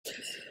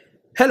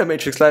Hello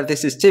Matrix Live,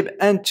 this is Tib,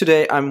 and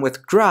today I'm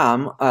with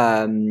Graham,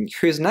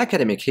 who is an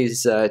academic.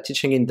 He's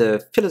teaching in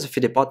the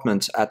philosophy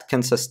department at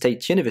Kansas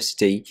State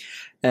University,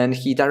 and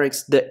he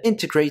directs the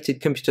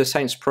Integrated Computer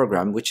Science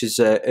program, which is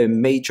a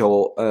major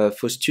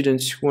for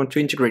students who want to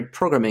integrate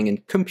programming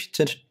and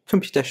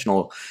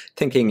computational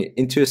thinking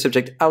into a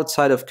subject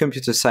outside of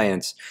computer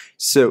science.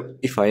 So,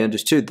 if I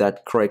understood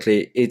that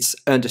correctly, it's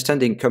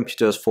understanding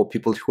computers for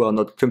people who are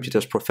not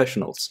computers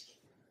professionals.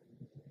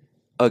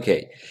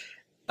 Okay.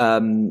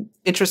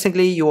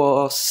 Interestingly, you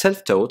are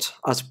self-taught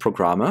as a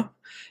programmer,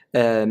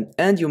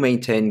 and you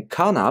maintain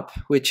Carnap,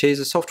 which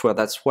is a software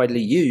that's widely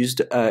used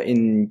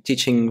in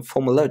teaching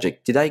formal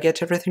logic. Did I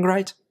get everything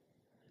right?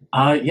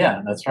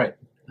 Yeah, that's right.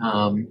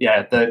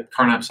 Yeah, the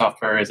Carnap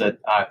software is at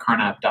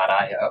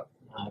carnap.io.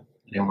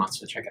 Anyone wants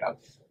to check it out.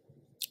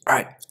 All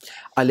right.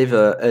 I'll leave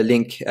a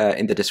link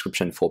in the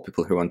description for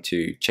people who want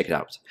to check it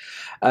out.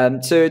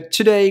 So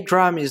today,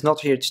 Graham is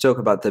not here to talk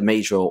about the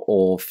major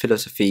or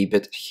philosophy,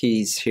 but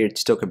he's here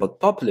to talk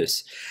about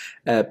Populus.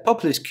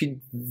 Populus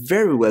could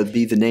very well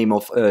be the name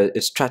of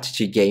a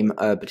strategy game,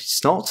 but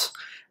it's not.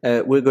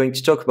 We're going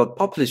to talk about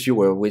Populus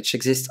Viewer, which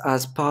exists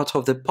as part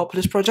of the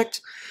Populus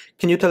project.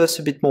 Can you tell us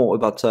a bit more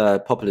about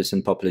Populus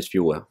and Populus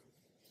Viewer?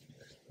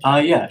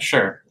 Yeah,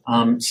 sure.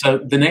 So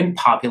the name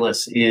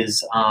Populus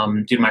is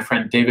due to my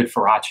friend David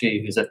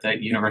Faraci, who's at the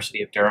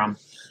University of Durham.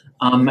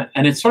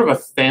 And it's sort of a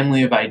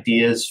family of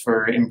ideas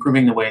for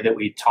improving the way that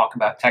we talk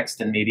about text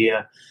and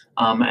media,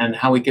 and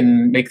how we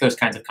can make those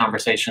kinds of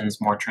conversations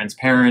more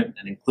transparent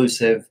and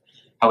inclusive,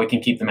 how we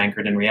can keep them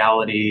anchored in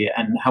reality,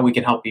 and how we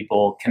can help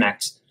people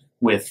connect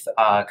with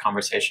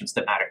conversations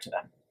that matter to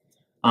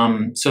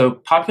them. So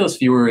Populus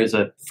Viewer is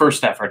a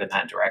first effort in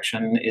that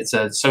direction. It's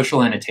a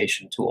social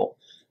annotation tool.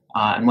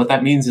 And what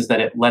that means is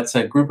that it lets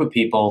a group of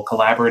people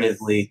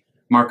collaboratively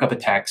mark up a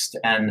text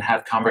and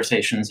have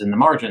conversations in the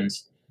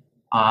margins.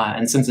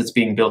 And since it's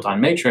being built on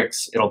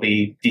Matrix, it'll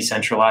be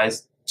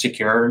decentralized,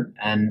 secure,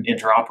 and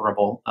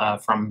interoperable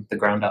from the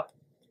ground up.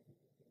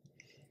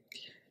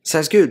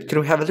 Sounds good. Can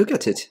we have a look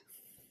at it?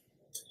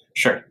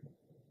 Sure.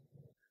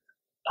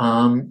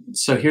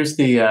 So here's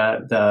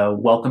the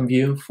welcome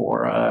view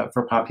for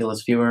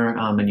Populus Viewer,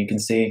 and you can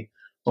see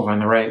over on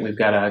the right, we've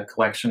got a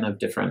collection of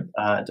different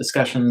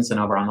discussions, and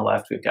over on the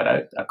left, we've got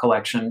a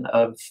collection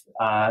of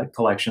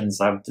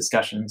collections of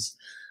discussions.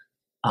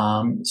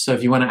 So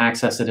if you want to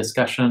access a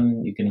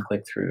discussion, you can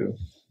click through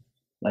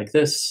like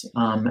this,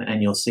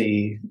 and you'll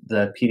see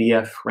the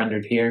PDF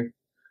rendered here.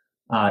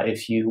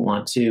 If you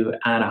want to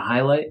add a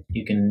highlight,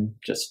 you can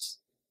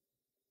just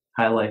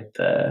highlight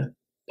the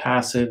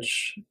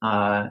passage,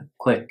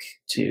 click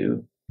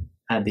to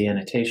add the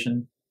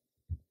annotation,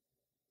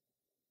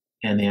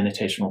 and the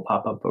annotation will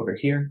pop up over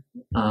here.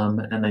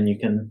 And then you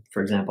can,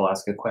 for example,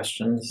 ask a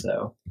question.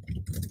 So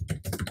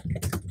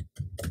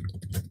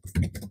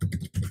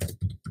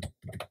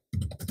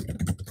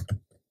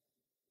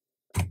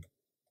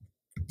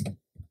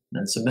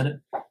and submit it.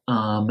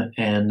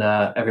 And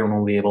everyone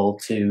will be able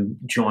to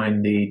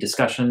join the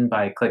discussion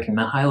by clicking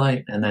the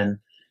highlight and then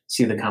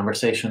see the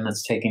conversation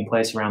that's taking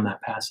place around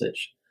that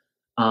passage.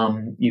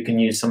 You can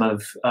use some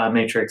of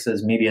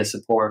Matrix's media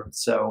support.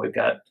 So we've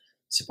got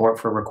support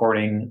for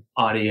recording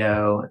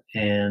audio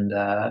and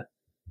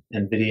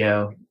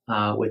video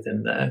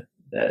within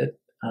the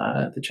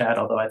chat,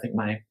 although I think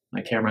my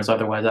camera is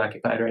otherwise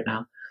occupied right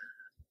now.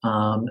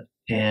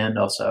 And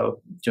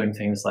also doing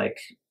things like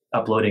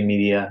uploading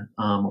media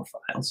or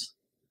files.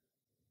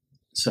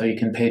 So you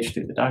can page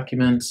through the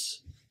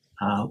documents.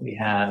 We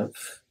have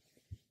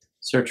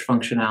search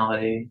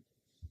functionality.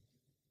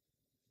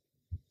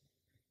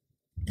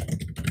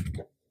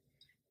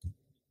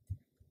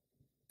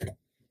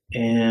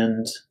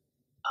 And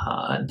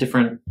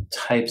different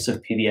types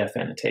of PDF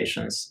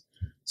annotations.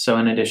 So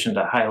in addition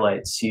to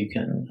highlights, you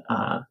can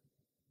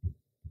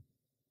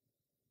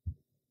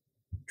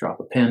drop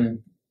a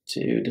pin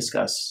to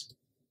discuss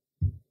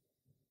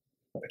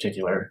a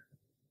particular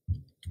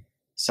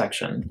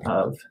section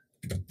of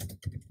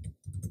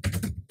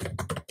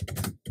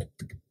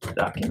the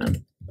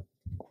document.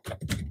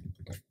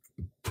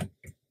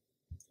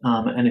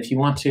 And if you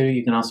want to,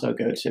 you can also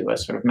go to a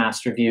sort of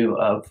master view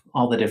of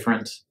all the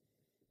different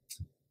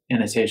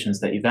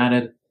annotations that you've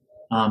added,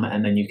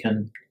 and then you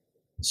can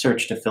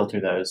search to filter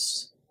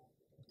those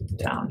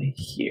down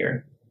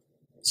here.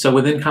 So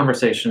within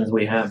conversations,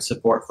 we have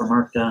support for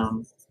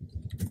Markdown,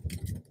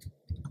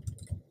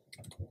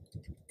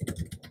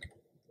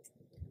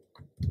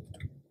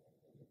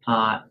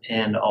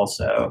 and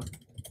also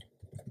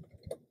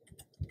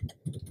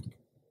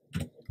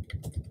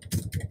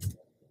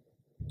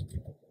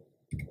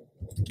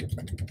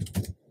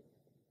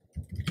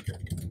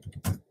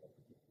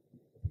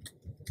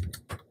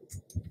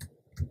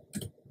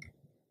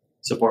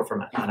support for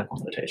mathematical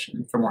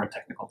notation for more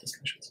technical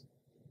discussions.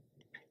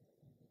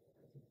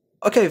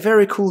 Okay,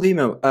 very cool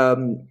demo.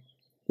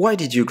 Why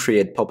did you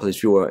create Populus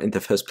Viewer in the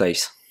first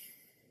place?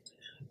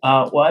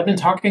 Well, I've been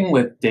talking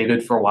with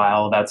David for a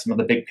while about some of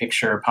the big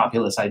picture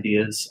Populus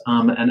ideas,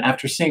 and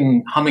after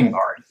seeing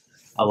Hummingbird,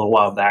 a little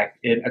while back,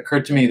 it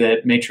occurred to me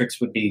that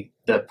Matrix would be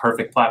the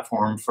perfect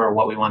platform for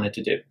what we wanted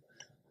to do.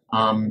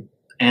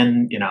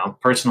 And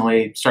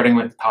personally, starting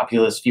with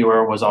Populus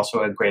Viewer was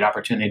also a great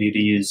opportunity to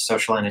use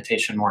social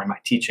annotation more in my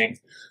teaching.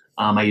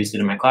 I used it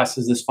in my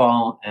classes this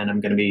fall, and I'm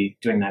going to be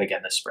doing that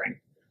again this spring.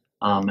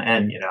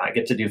 And I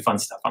get to do fun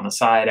stuff on the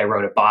side. I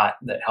wrote a bot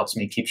that helps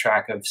me keep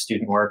track of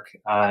student work.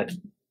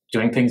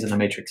 Doing things in the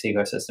Matrix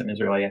ecosystem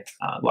is really a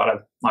lot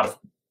of fun.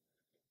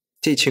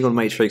 Teaching on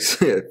Matrix,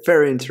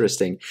 very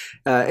interesting.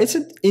 It's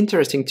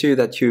interesting too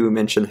that you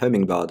mentioned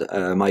Hummingbird.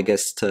 My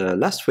guest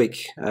last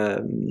week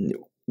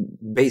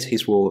based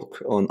his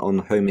work on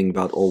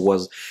Hummingbird, or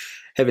was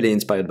heavily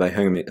inspired by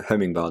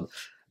Hummingbird.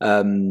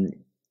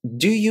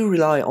 Do you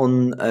rely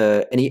on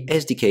any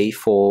SDK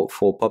for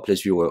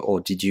Populus Viewer,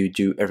 or did you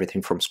do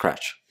everything from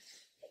scratch?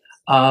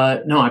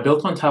 No, I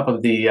built on top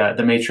of the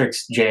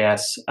Matrix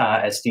JS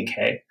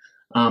SDK.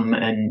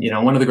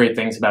 And one of the great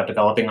things about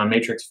developing on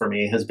Matrix for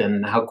me has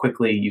been how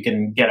quickly you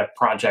can get a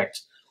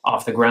project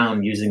off the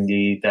ground using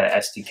the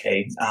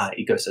SDK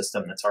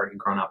ecosystem that's already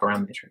grown up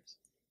around Matrix.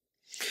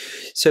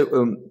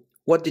 So,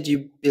 what did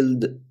you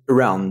build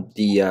around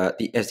the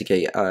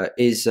SDK?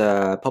 Is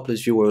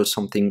Populus Viewer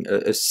something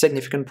a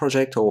significant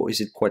project, or is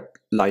it quite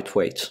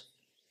lightweight?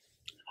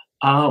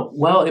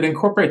 Well, it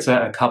incorporates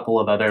a couple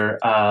of other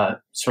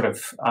sort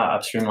of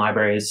upstream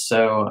libraries.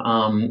 So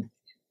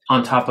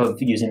on top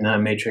of using the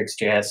Matrix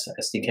JS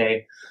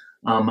SDK,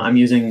 I'm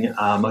using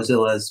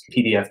Mozilla's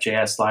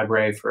PDF.js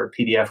library for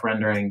PDF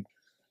rendering,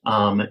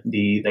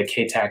 the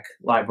KTech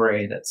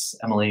library, that's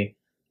Emily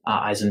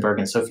Eisenberg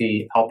and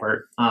Sophie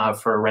Alpert,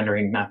 for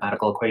rendering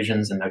mathematical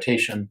equations and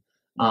notation,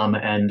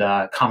 and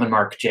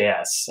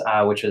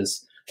CommonMark.js, which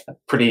is a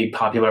pretty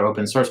popular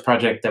open source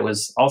project that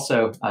was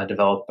also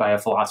developed by a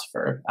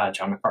philosopher,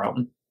 John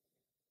McFarlane.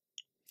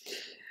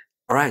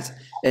 All right.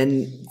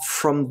 And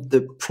from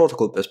the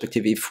protocol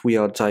perspective, if we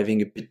are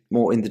diving a bit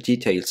more in the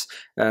details,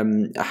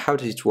 how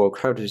does it work?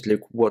 How does it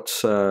look?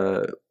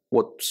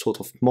 What sort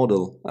of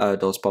model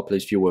does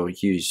Populus Viewer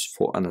use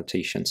for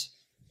annotations?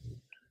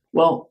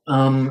 Well,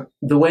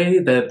 the way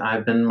that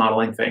I've been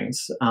modeling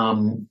things,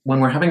 when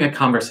we're having a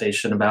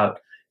conversation about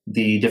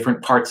the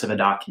different parts of a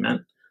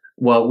document,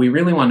 what we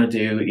really want to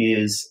do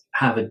is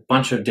have a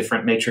bunch of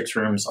different matrix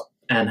rooms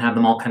and have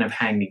them all kind of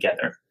hang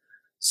together.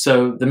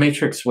 So the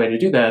matrix way to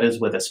do that is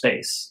with a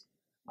space.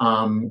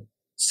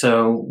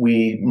 So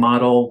we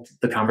model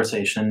the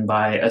conversation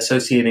by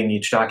associating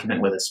each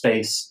document with a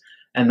space,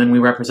 and then we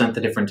represent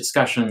the different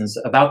discussions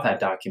about that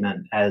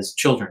document as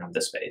children of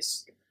the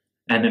space.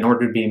 And in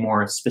order to be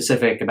more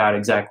specific about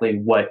exactly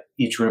what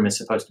each room is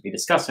supposed to be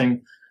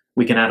discussing,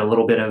 we can add a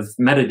little bit of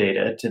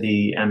metadata to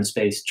the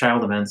M-space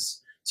child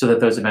events so that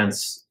those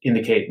events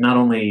indicate not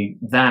only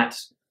that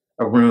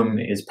a room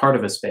is part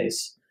of a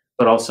space,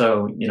 but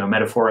also,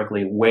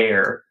 metaphorically,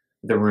 where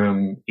the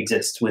room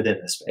exists within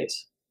the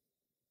space.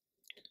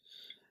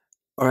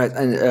 All right.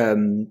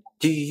 And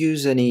do you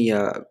use any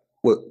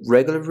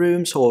regular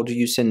rooms, or do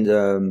you send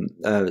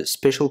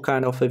special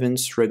kind of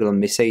events, regular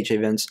message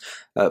events?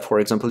 For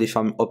example, if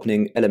I'm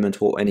opening Element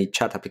or any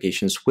chat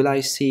applications, will I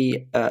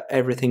see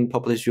everything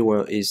Populus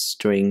Viewer is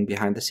doing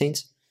behind the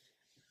scenes?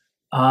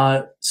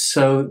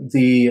 So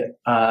the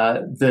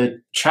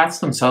chats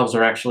themselves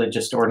are actually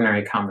just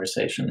ordinary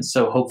conversations.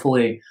 So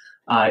hopefully,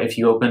 if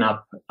you open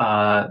up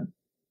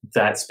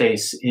that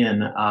space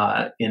in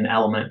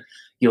Element,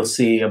 you'll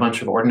see a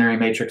bunch of ordinary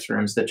matrix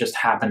rooms that just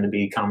happen to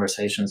be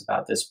conversations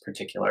about this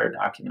particular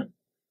document.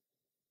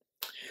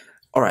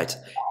 All right.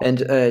 And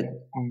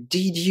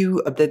did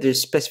you update the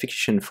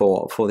specification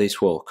for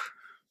this work?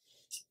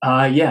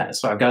 Yeah,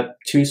 so I've got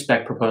 2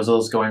 spec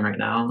proposals going right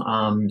now.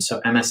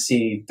 So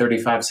MSC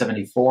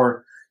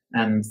 3574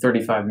 and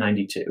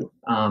 3592.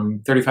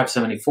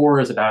 3574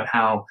 is about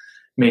how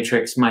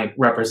Matrix might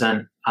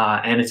represent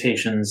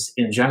annotations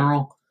in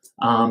general,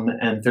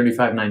 and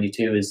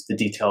 3592 is the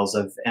details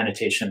of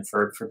annotation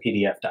for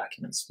PDF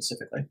documents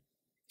specifically.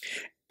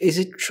 Is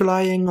it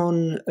relying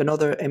on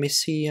another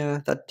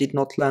MSC that did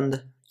not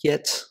land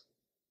yet?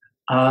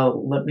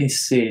 Let me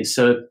see.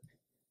 So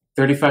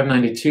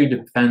 3592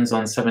 depends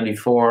on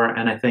 74,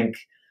 and I think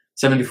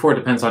 74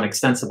 depends on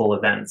extensible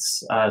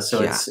events.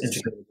 So it's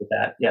integrated with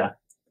that, yeah.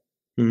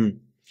 Mm-hmm.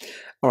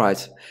 All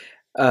right.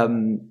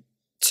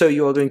 So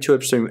you are going to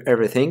upstream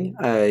everything.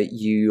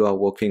 You are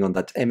working on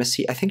that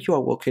MSC. I think you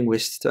are working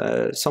with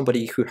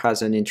somebody who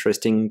has an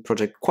interesting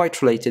project,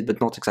 quite related,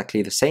 but not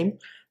exactly the same,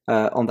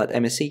 on that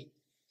MSC.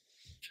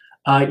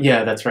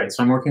 Yeah, that's right.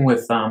 So I'm working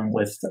with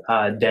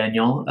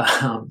Daniel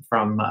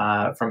from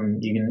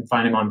you can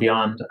find him on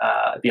Beyond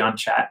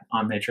Chat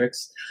on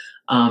Matrix,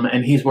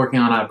 and he's working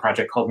on a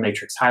project called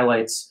Matrix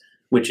Highlights,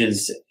 which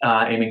is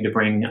aiming to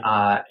bring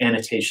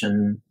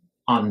annotation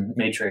on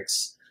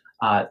Matrix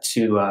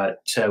to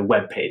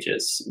web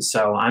pages.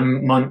 So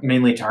I'm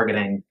mainly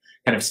targeting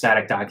kind of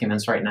static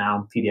documents right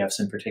now, PDFs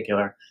in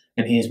particular,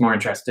 and he's more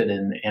interested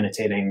in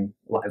annotating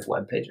live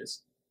web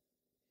pages.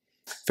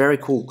 Very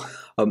cool.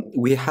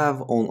 We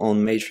have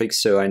on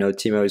Matrix, so I know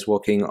Timo is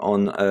working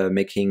on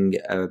making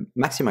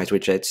maximized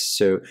widgets.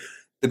 So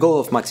the goal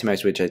of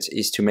Maximize Widgets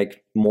is to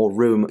make more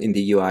room in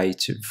the UI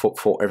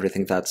for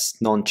everything that's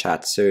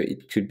non-chat. So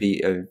it could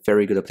be a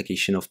very good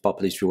application of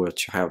Populus Viewer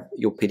to have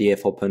your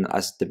PDF open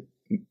as the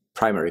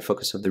primary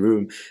focus of the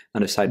room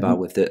and a sidebar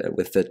with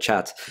the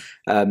chat.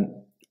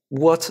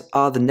 What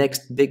are the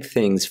next big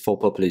things for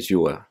Populus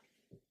Viewer?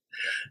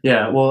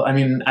 Yeah, well, I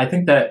mean, I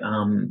think that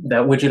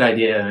that widget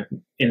idea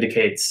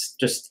indicates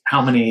just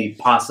how many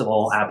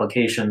possible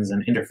applications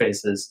and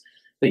interfaces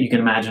that you can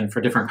imagine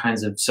for different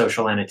kinds of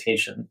social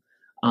annotation.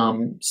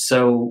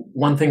 So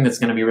one thing that's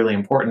going to be really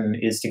important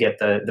is to get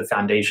the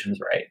foundations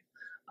right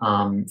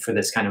for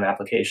this kind of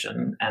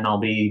application. And I'll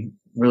be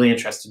really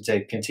interested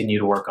to continue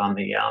to work on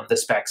the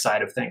spec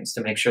side of things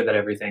to make sure that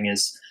everything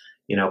is,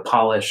 you know,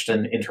 polished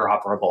and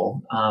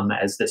interoperable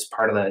as this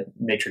part of the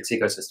Matrix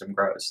ecosystem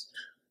grows.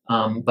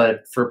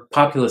 But for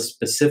Populus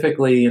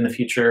specifically in the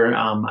future,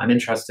 I'm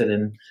interested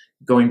in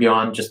going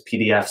beyond just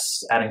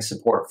PDFs, adding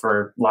support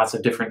for lots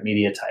of different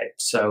media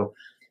types. So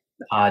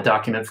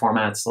document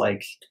formats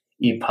like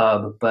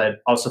EPUB, but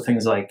also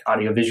things like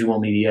audiovisual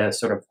media,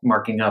 sort of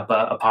marking up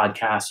a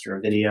podcast or a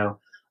video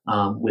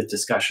with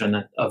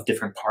discussion of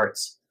different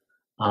parts.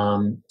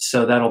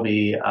 So that'll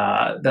be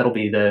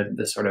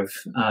the sort of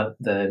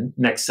the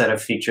next set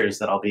of features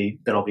that I'll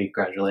be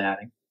gradually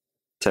adding.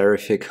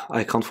 Terrific!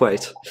 I can't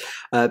wait.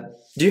 Do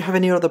you have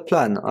any other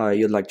plan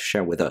you'd like to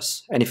share with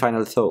us? Any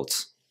final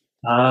thoughts?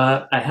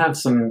 I have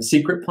some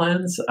secret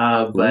plans,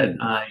 but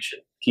you should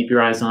keep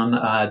your eyes on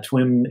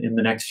TWIM in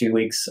the next few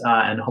weeks,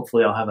 and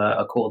hopefully I'll have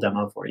a cool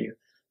demo for you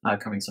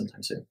coming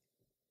sometime soon.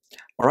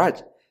 All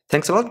right.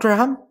 Thanks a lot,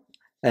 Graham,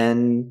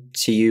 and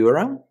see you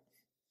around.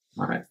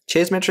 All right.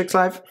 Cheers, Matrix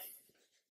Live.